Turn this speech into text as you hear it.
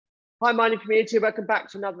Hi, mining community. Welcome back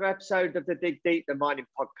to another episode of the Dig Deep, the mining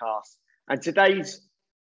podcast. And today's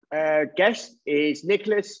guest is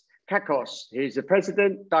Nikolaos Cacos, who's the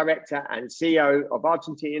president, director, and CEO of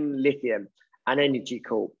Argentina Lithium and Energy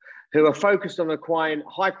Corp, who are focused on acquiring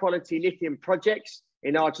high-quality lithium projects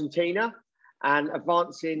in Argentina and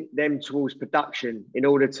advancing them towards production in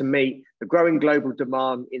order to meet the growing global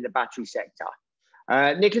demand in the battery sector.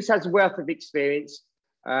 Nikolas has a wealth of experience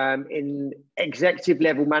in executive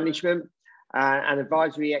level management and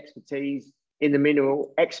advisory expertise in the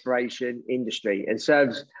mineral exploration industry, and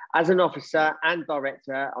serves as an officer and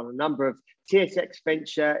director on a number of TSX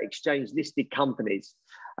Venture Exchange listed companies.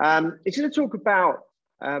 He's going to talk about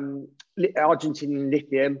Argentinian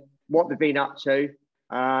lithium, what they've been up to,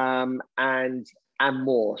 and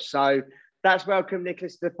more. So that's welcome,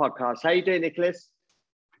 Nikolas, to the podcast. How you doing, Nikolas?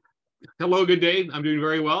 Hello, good day. I'm doing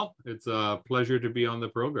very well. It's a pleasure to be on the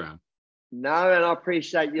program. No, and I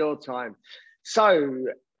appreciate your time. So,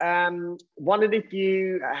 wondered if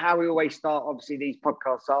how we always start, obviously, these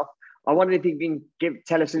podcasts off. I wondered if you can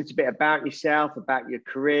tell us a little bit about yourself, about your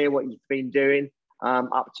career, what you've been doing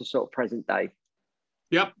up to sort of present day.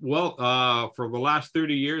 Yep. Well, for the last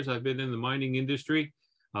 30 years, I've been in the mining industry.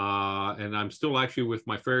 And I'm still actually with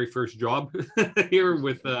my very first job here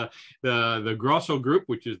with the Grosso Group,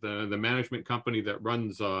 which is the management company that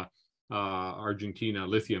runs Argentina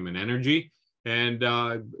Lithium and Energy. And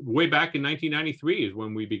way back in 1993 is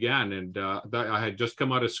when we began. And I had just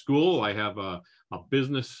come out of school. I have a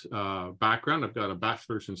business background. I've got a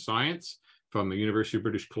bachelor's in science from the University of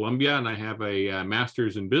British Columbia, and I have a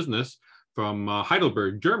master's in business from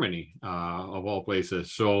Heidelberg, Germany, of all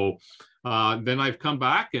places. So then I've come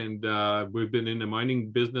back, and we've been in the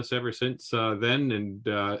mining business ever since then,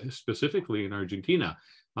 and specifically in Argentina.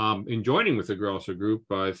 In joining with the Grosso Group,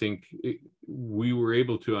 I think we were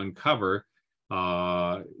able to uncover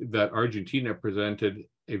that Argentina presented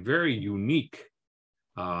a very unique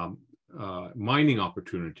mining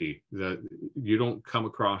opportunity that you don't come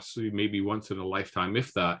across maybe once in a lifetime,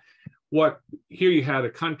 if that. Here you had a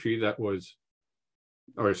country that was,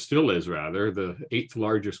 or still is rather, the 8th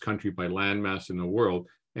largest country by landmass in the world,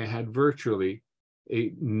 and had virtually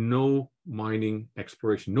no mining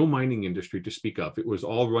exploration, no mining industry to speak of. It was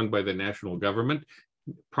all run by the national government.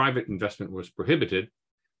 Private investment was prohibited.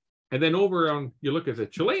 And then over on, you look at the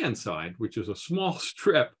Chilean side, which is a small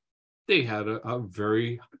strip, they had a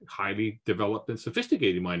very highly developed and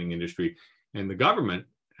sophisticated mining industry. And the government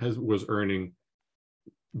was earning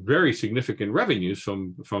very significant revenues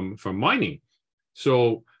from mining.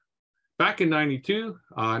 So back in 93,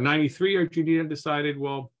 Argentina decided,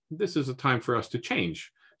 well, this is a time for us to change.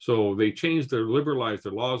 So they liberalized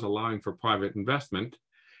their laws, allowing for private investment.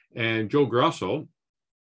 And Joe Grosso,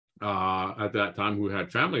 at that time, who had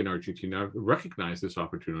family in Argentina, recognized this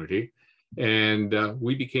opportunity. And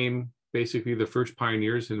we became basically the first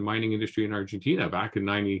pioneers in the mining industry in Argentina. Back in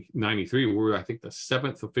 93, we were, I think, the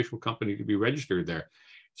 7th official company to be registered there.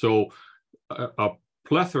 So a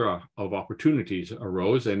plethora of opportunities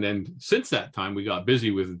arose. And then since that time, we got busy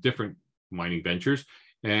with different mining ventures.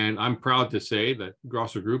 And I'm proud to say that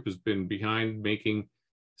Grosso Group has been behind making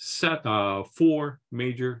 4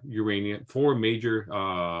 major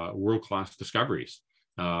world-class discoveries.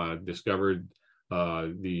 Discovered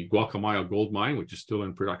the Guacamayo gold mine, which is still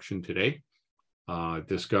in production today.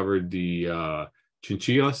 Discovered the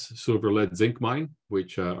Chinchillas silver lead zinc mine,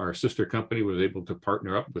 which our sister company was able to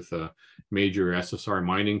partner up with a major SSR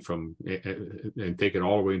mining and take it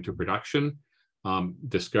all the way into production.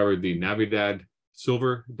 Discovered the Navidad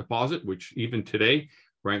silver deposit, which even today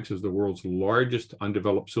ranks as the world's largest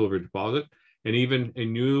undeveloped silver deposit, and even a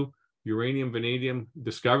new uranium vanadium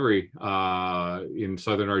discovery in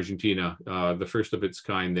southern Argentina, the first of its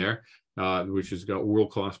kind there, which has got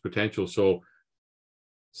world-class potential. So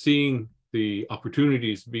seeing the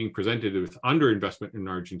opportunities being presented with underinvestment in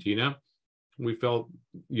Argentina, we felt,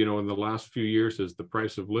 in the last few years, as the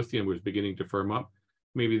price of lithium was beginning to firm up,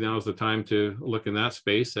 maybe now's the time to look in that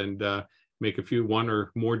space and make one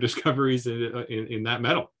or more discoveries in that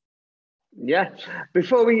metal. Yeah.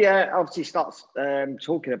 Before we obviously start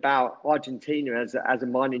talking about Argentina as a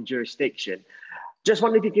mining jurisdiction, just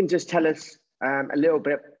wonder if you can just tell us a little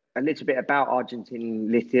bit about Argentinian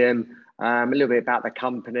Lithium, a little bit about the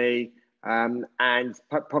company, and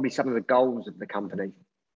probably some of the goals of the company.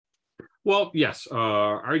 Well, yes,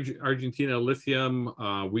 Argentina Lithium,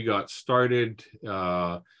 we got started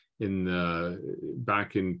back in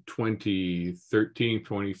 2013,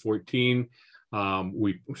 2014.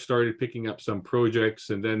 We started picking up some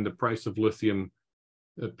projects, and then the price of lithium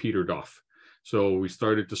petered off. So we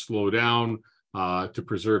started to slow down to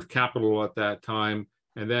preserve capital at that time.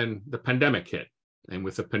 And then the pandemic hit. And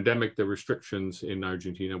with the pandemic, the restrictions in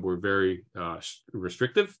Argentina were very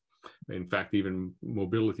restrictive. In fact, even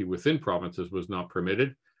mobility within provinces was not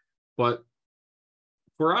permitted. But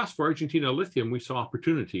for us, for Argentina Lithium, we saw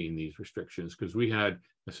opportunity in these restrictions because we had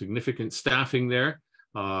a significant staffing there,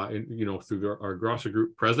 through our Grosser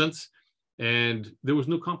Group presence. And there was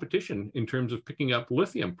no competition in terms of picking up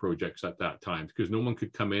lithium projects at that time because no one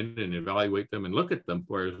could come in and evaluate them and look at them,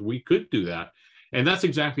 whereas we could do that. And that's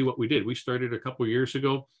exactly what we did. We started a couple of years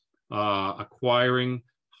ago acquiring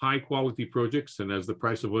high quality projects. And as the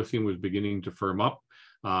price of lithium was beginning to firm up,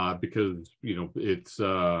 because it's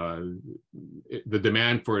the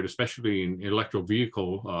demand for it, especially in electric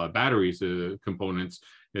vehicle batteries components,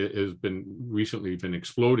 has been recently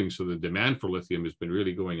exploding. So the demand for lithium has been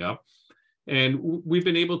really going up. And we've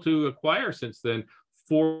been able to acquire since then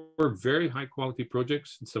 4 very high quality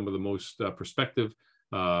projects, some of the most prospective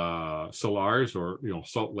salars, or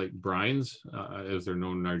salt lake brines, as they're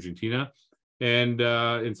known in Argentina, and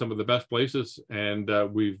in some of the best places. And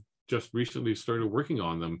we've just recently started working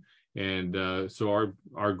on them. And so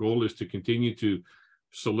our goal is to continue to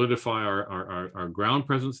solidify our ground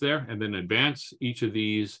presence there, and then advance each of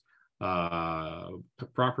these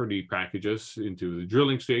property packages into the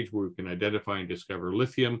drilling stage where we can identify and discover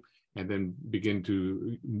lithium, and then begin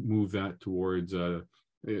to move that towards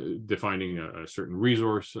defining a certain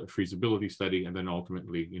resource, a feasibility study, and then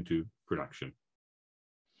ultimately into production.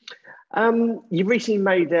 You recently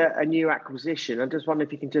made a new acquisition. I just wonder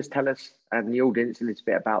if you can just tell us and the audience a little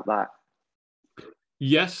bit about that.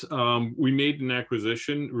 Yes, we made an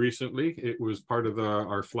acquisition recently. It was part of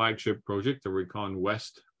our flagship project, the Recon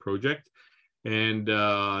West project. And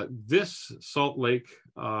this Salt Lake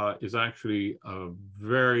is actually a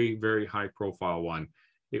very, very high profile one.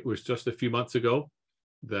 It was just a few months ago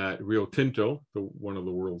that Rio Tinto, one of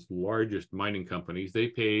the world's largest mining companies, they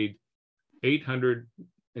paid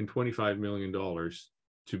 $825 million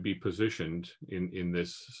to be positioned in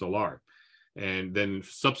this salar. And then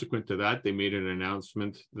subsequent to that, they made an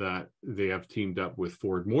announcement that they have teamed up with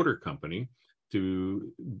Ford Motor Company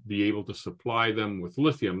to be able to supply them with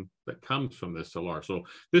lithium that comes from this salar. So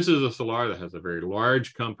this is a salar that has a very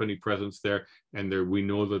large company presence there, and we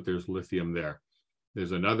know that there's lithium there.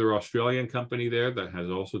 There's another Australian company there that has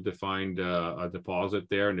also defined a deposit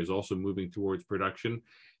there and is also moving towards production.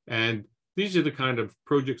 And these are the kind of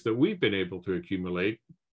projects that we've been able to accumulate.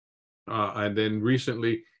 And then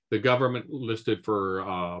recently, the government listed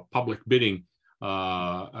for public bidding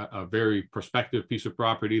a very prospective piece of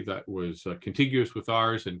property that was contiguous with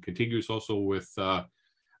ours and contiguous also with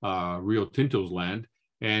Rio Tinto's land.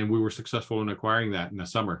 And we were successful in acquiring that in the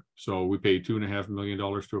summer. So we paid $2.5 million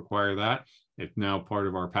to acquire that. It's now part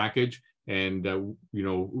of our package. And,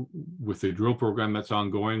 with the drill program that's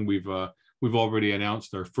ongoing, we've already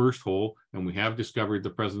announced our first hole, and we have discovered the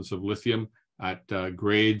presence of lithium at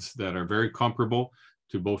grades that are very comparable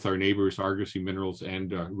to both our neighbors, Argosy Minerals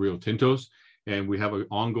and Rio Tinto's. And we have an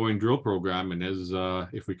ongoing drill program. And as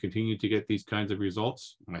if we continue to get these kinds of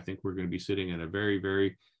results, I think we're going to be sitting in a very,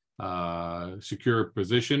 very secure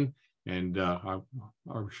position, and our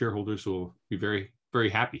shareholders will be very, very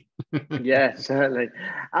happy. Yeah, certainly.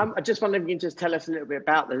 I just wonder if you can just tell us a little bit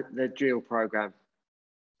about the drill program.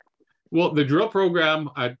 Well, the drill program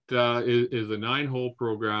is a 9-hole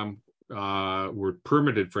program. We're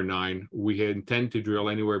permitted for 9. We intend to drill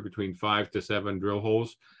anywhere between 5 to 7 drill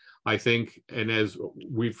holes, I think. And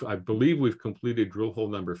I believe we've completed drill hole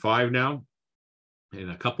number 5 now,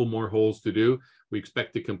 and a couple more holes to do. We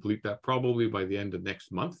expect to complete that probably by the end of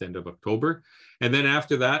next month, end of October. And then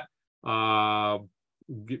after that,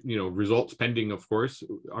 results pending, of course,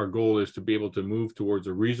 our goal is to be able to move towards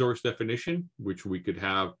a resource definition, which we could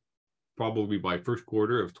have probably by first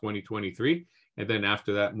quarter of 2023. And then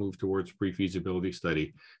after that, move towards pre-feasibility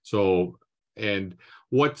study. So, and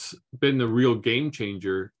what's been the real game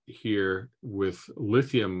changer here with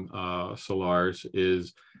lithium salars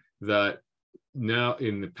is that now,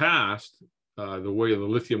 in the past, the way the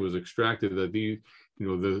lithium was extracted, that these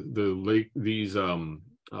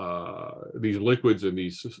liquids and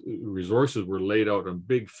these resources were laid out on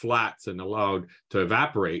big flats and allowed to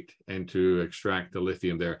evaporate and to extract the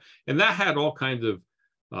lithium there. And that had all kinds of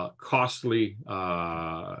costly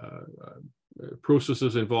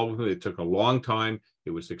processes involved with it. It took a long time.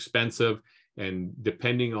 It was expensive. And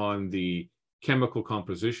depending on the chemical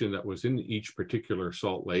composition that was in each particular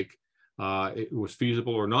salt lake, it was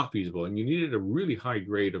feasible or not feasible. And you needed a really high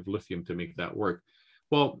grade of lithium to make that work.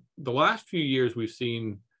 Well, the last few years, we've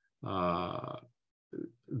seen the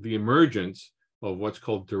emergence of what's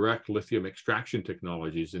called direct lithium extraction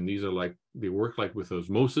technologies. And these are they work like with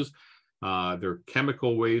osmosis. There are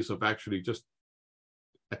chemical ways of actually just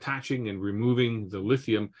attaching and removing the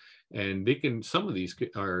lithium, and some of these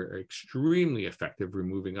are extremely effective,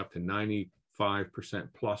 removing up to 95%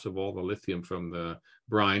 plus of all the lithium from the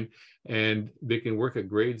brine, and they can work at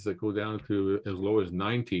grades that go down to as low as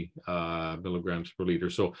 90 milligrams per liter.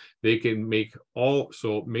 So they can make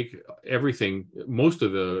everything, most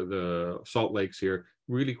of the salt lakes here,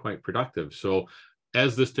 really quite productive. So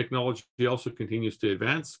as this technology also continues to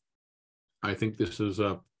advance, I think this is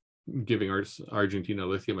giving Argentina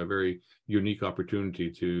Lithium a very unique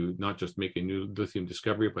opportunity to not just make a new lithium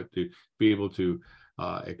discovery, but to be able to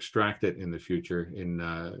extract it in the future in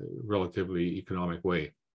a relatively economic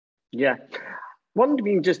way. Yeah. Wonder if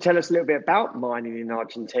you can just tell us a little bit about mining in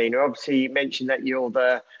Argentina. Obviously, you mentioned that you're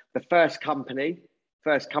the first company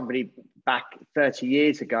back 30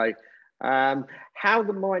 years ago. How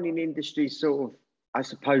the mining industry sort of, I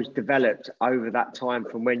suppose, developed over that time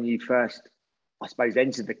from when you first, I suppose,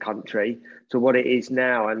 entered the country to what it is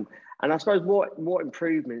now, and I suppose what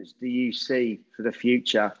improvements do you see for the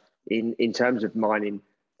future in terms of mining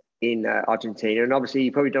in Argentina? And obviously,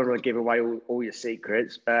 you probably don't want to give away all your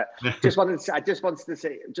secrets, but I just want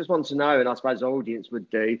to know, and I suppose the audience would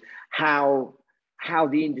do, how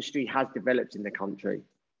the industry has developed in the country.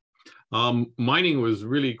 Mining was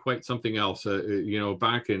really quite something else.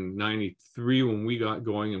 Back in '93, when we got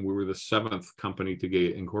going, and we were the 7th company to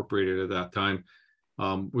get incorporated at that time,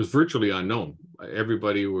 was virtually unknown.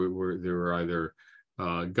 Everybody there were either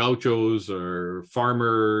gauchos or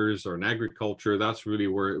farmers or in agriculture. That's really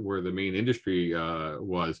where the main industry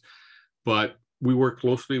was. But we worked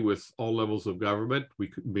closely with all levels of government.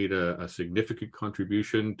 We made a significant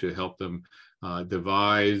contribution to help them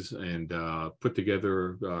devise and put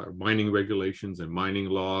together mining regulations and mining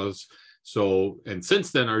laws. And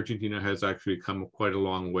since then, Argentina has actually come quite a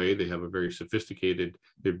long way. They have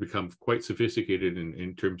they've become quite sophisticated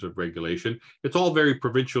in terms of regulation. It's all very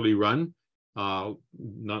provincially run,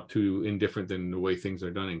 not too indifferent than the way things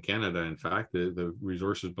are done in Canada. In fact, the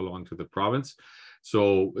resources belong to the province.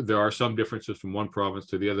 So there are some differences from one province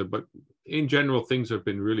to the other, but in general, things have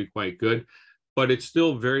been really quite good. But it's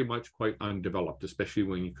still very much quite undeveloped, especially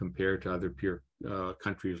when you compare to other peer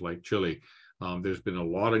countries like Chile. There's been a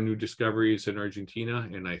lot of new discoveries in Argentina,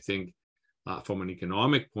 and I think from an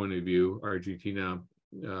economic point of view, Argentina,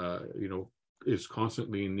 is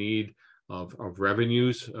constantly in need of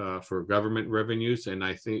revenues, for government revenues. And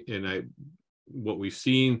I think, what we've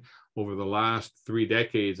seen over the last 3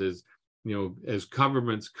 decades is, as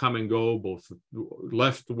governments come and go, both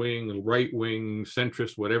left wing, right wing,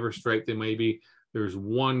 centrist, whatever stripe they may be, there's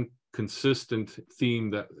one consistent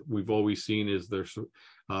theme that we've always seen is there's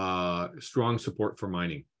strong support for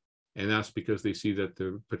mining. And that's because they see that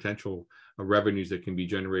the potential revenues that can be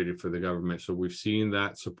generated for the government. So we've seen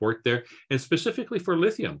that support there, and specifically for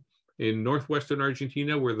lithium in northwestern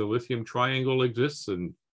Argentina, where the lithium triangle exists,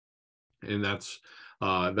 and that's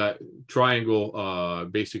that triangle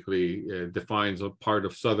basically defines a part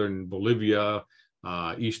of southern Bolivia,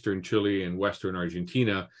 eastern Chile, and western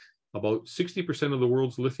Argentina. About 60% of the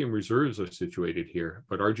world's lithium reserves are situated here,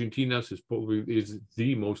 but Argentina is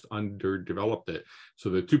the most underdeveloped. So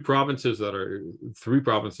the 3 provinces that are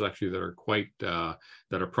quite that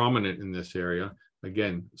are prominent in this area,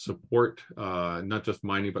 again, support not just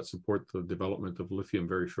mining, but support the development of lithium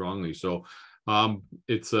very strongly. So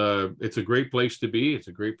it's a great place to be. It's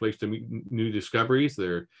a great place to meet new discoveries.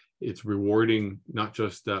 It's rewarding, not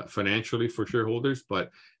just financially for shareholders,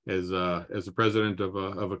 but as a president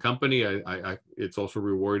of a company, it's also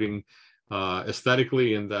rewarding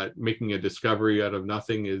aesthetically, in that making a discovery out of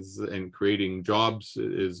nothing and creating jobs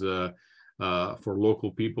is for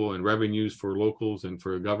local people, and revenues for locals and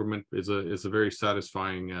for government is a very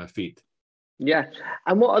satisfying feat. Yeah.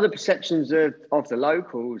 And what are the perceptions of the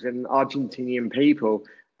locals and Argentinian people?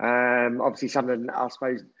 Obviously, some of the, I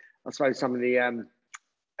suppose some of the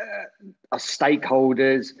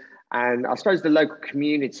stakeholders, and I suppose the local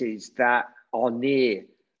communities that are near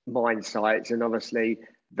mine sites, and obviously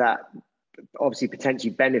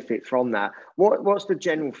potentially benefit from that. What's the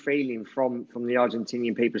general feeling from the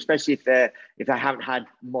Argentinian people, especially if they haven't had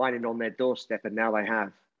mining on their doorstep and now they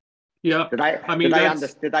have? Yeah, did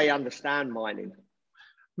they understand mining?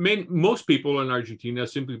 Most people in Argentina,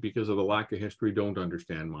 simply because of the lack of history, don't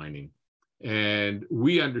understand mining. And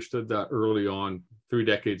we understood that early on, 3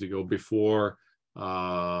 decades ago, before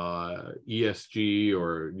ESG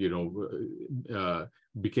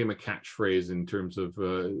became a catchphrase in terms of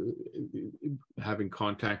having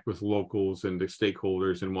contact with locals and the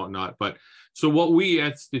stakeholders and whatnot. But so what we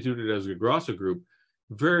instituted as a Grasa Group,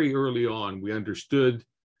 very early on, we understood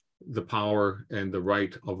the power and the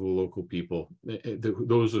right of the local people,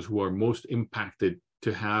 those who are most impacted,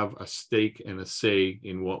 to have a stake and a say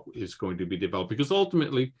in what is going to be developed, because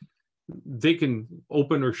ultimately they can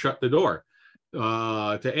open or shut the door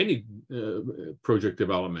to any project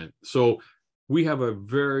development. So we have a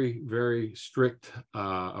very, very strict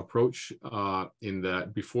approach in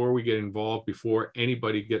that before we get involved, before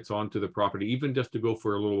anybody gets onto the property, even just to go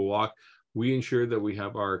for a little walk, we ensure that we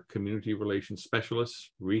have our community relations specialists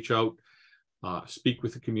reach out, speak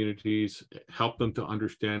with the communities, help them to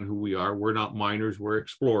understand who we are. We're not miners, we're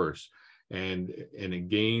explorers, and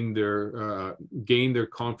gain their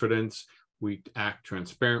confidence. We act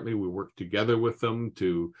transparently. We work together with them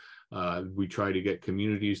to. We try to get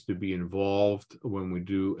communities to be involved when we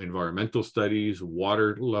do environmental studies,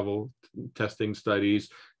 water level testing studies,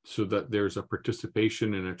 so that there's a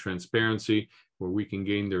participation and a transparency where we can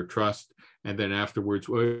gain their trust. And then afterwards,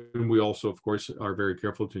 we also, of course, are very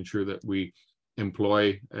careful to ensure that we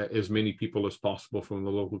employ as many people as possible from the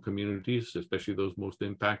local communities, especially those most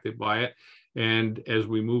impacted by it. And as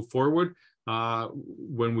we move forward,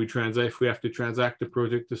 when we if we have to transact the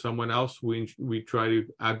project to someone else, we try to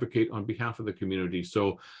advocate on behalf of the community.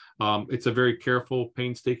 So it's a very careful,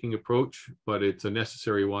 painstaking approach, but it's a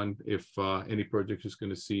necessary one if any project is going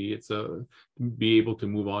to see be able to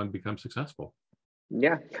move on, become successful.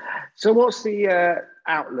 Yeah. So what's the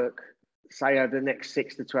outlook, say, over the next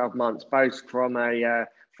 6 to 12 months, both from a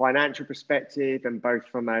financial perspective and both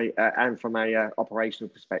from a operational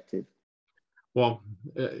perspective? Well,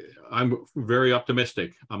 I'm very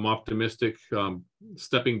optimistic. I'm optimistic.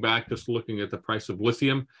 Stepping back, just looking at the price of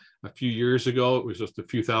lithium, a few years ago, it was just a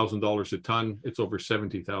few $1,000s a ton. It's over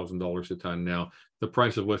 $70,000 a ton now. The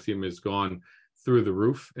price of lithium has gone through the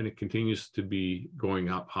roof, and it continues to be going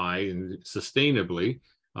up high and sustainably,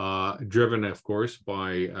 driven, of course,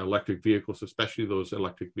 by electric vehicles, especially those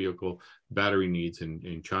electric vehicle battery needs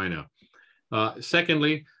in China.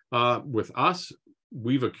 Secondly, with us,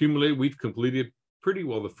 we've completed pretty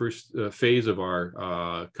well the first phase of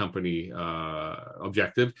our company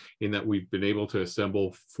objective, in that we've been able to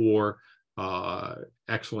assemble 4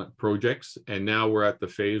 excellent projects. And now we're at the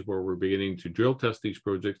phase where we're beginning to drill test these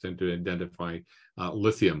projects and to identify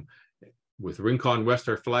lithium. With Rincon West,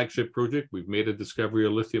 our flagship project, we've made a discovery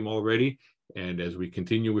of lithium already. And as we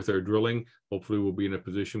continue with our drilling, hopefully we'll be in a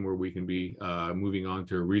position where we can be moving on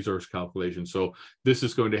to a resource calculation. So this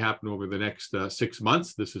is going to happen over the next 6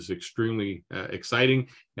 months. This is extremely exciting.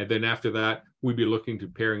 And then after that, we'd be looking to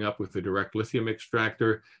pairing up with the direct lithium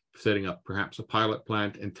extractor, setting up perhaps a pilot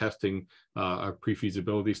plant, and testing a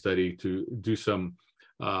pre-feasibility study to do some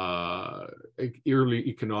early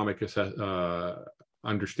economic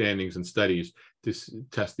understandings and studies to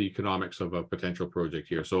test the economics of a potential project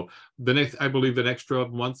here. So I believe the next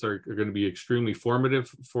 12 months are going to be extremely formative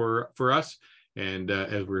for us. And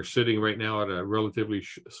as we're sitting right now at a relatively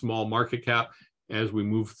small market cap, as we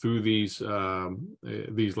move through these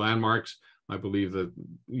landmarks, I believe that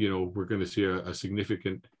we're going to see a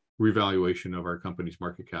significant revaluation of our company's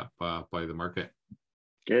market cap by the market.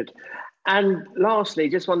 Good. And lastly,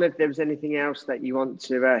 just wondered if there was anything else that you want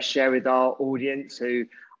to share with our audience who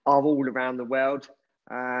are all around the world.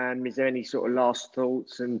 Is there any sort of last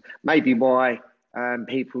thoughts, and maybe why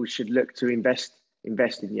people should look to invest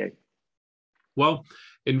in you? Well,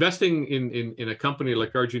 investing in a company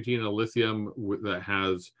like Argentina Lithium that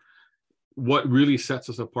has, what really sets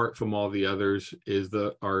us apart from all the others is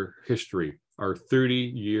our history. Our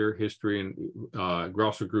 30-year history, and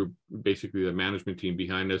Grosser Group, basically the management team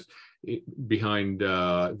behind this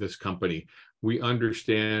company. We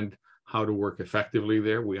understand how to work effectively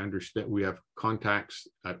there. We have contacts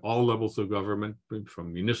at all levels of government,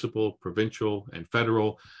 from municipal, provincial, and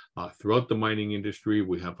federal, throughout the mining industry.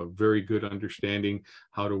 We have a very good understanding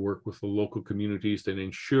how to work with the local communities and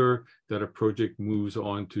ensure that a project moves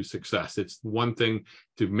on to success. It's one thing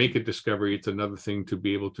to make a discovery, it's another thing to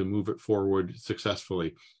be able to move it forward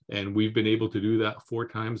successfully. And we've been able to do that 4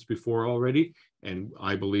 times before already. And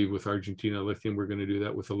I believe with Argentina Lithium, we're going to do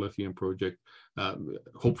that with a lithium project,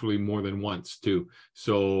 hopefully more than once too.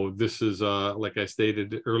 So this is, like I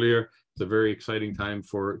stated earlier, it's a very exciting time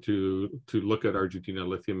to look at Argentina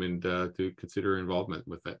Lithium and to consider involvement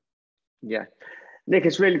with it. Yeah.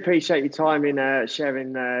 Nikolas, really appreciate your time in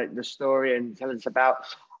sharing the story and telling us about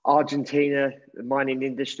Argentina, the mining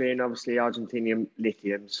industry, and obviously Argentina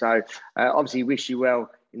Lithium. So obviously wish you well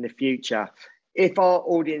in the future. If our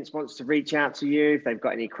audience wants to reach out to you, if they've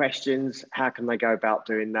got any questions, how can they go about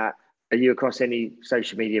doing that? Are you across any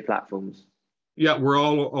social media platforms? Yeah, we're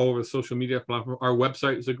all over the social media platform. Our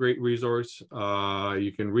website is a great resource.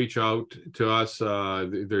 You can reach out to us.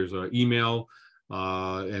 There's an email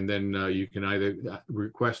And then you can either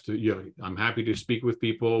request, I'm happy to speak with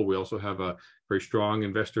people. We also have a very strong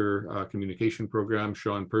investor communication program.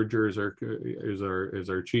 Sean Perger is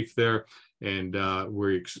our chief there. And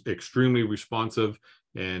we're extremely responsive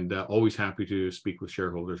and always happy to speak with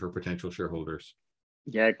shareholders or potential shareholders.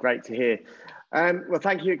 Yeah, great to hear. Well,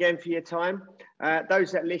 thank you again for your time.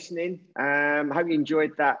 Those that are listening, hope you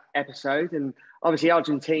enjoyed that episode. And obviously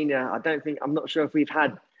Argentina, I'm not sure if we've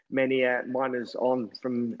had many miners on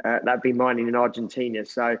from that have been mining in Argentina.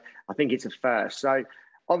 So I think it's a first. So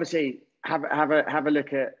obviously have a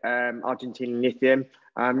look at Argentina Lithium.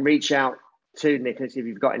 Reach out to Nikolas if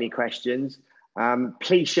you've got any questions.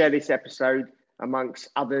 Please share this episode amongst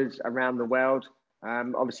others around the world.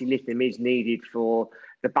 Obviously, lithium is needed for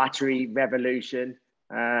the battery revolution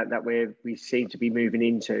that we seem to be moving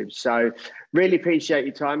into. So really appreciate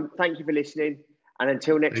your time. Thank you for listening. And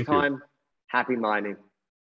until next time, happy mining.